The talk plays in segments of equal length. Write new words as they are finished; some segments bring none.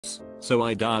So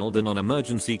I dialed an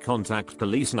emergency contact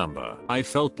police number. I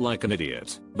felt like an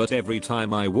idiot, but every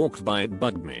time I walked by it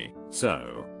bugged me,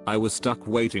 so I was stuck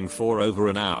waiting for over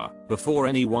an hour before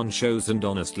anyone shows, and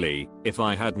honestly, if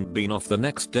I hadn't been off the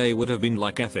next day would have been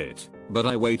like F it. But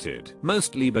I waited,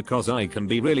 mostly because I can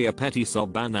be really a petty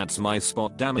sob and that's my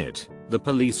spot, damn it. The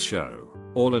police show.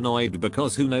 All annoyed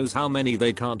because who knows how many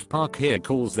they can't park here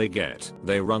calls they get.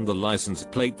 They run the license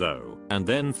plate though, and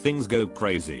then things go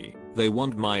crazy. They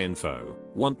want my info,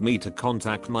 want me to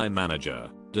contact my manager.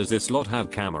 Does this lot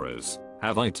have cameras?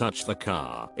 Have I touched the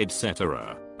car?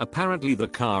 Etc. Apparently the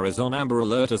car is on Amber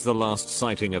Alert as the last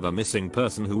sighting of a missing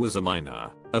person who was a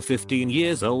minor, a 15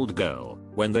 years old girl.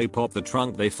 When they pop the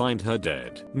trunk they find her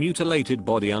dead, mutilated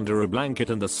body under a blanket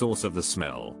and the source of the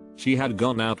smell. She had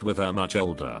gone out with her much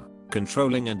older,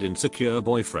 controlling and insecure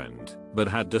boyfriend, but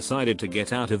had decided to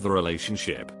get out of the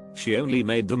relationship. She only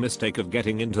made the mistake of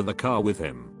getting into the car with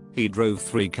him. He drove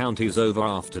 3 counties over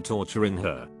after torturing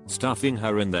her, stuffing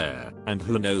her in there, and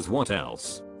who knows what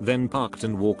else, then parked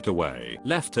and walked away.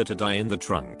 Left her to die in the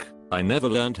trunk. I never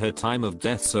learned her time of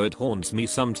death, so it haunts me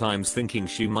sometimes thinking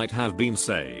she might have been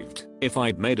saved if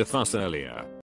I'd made a fuss earlier.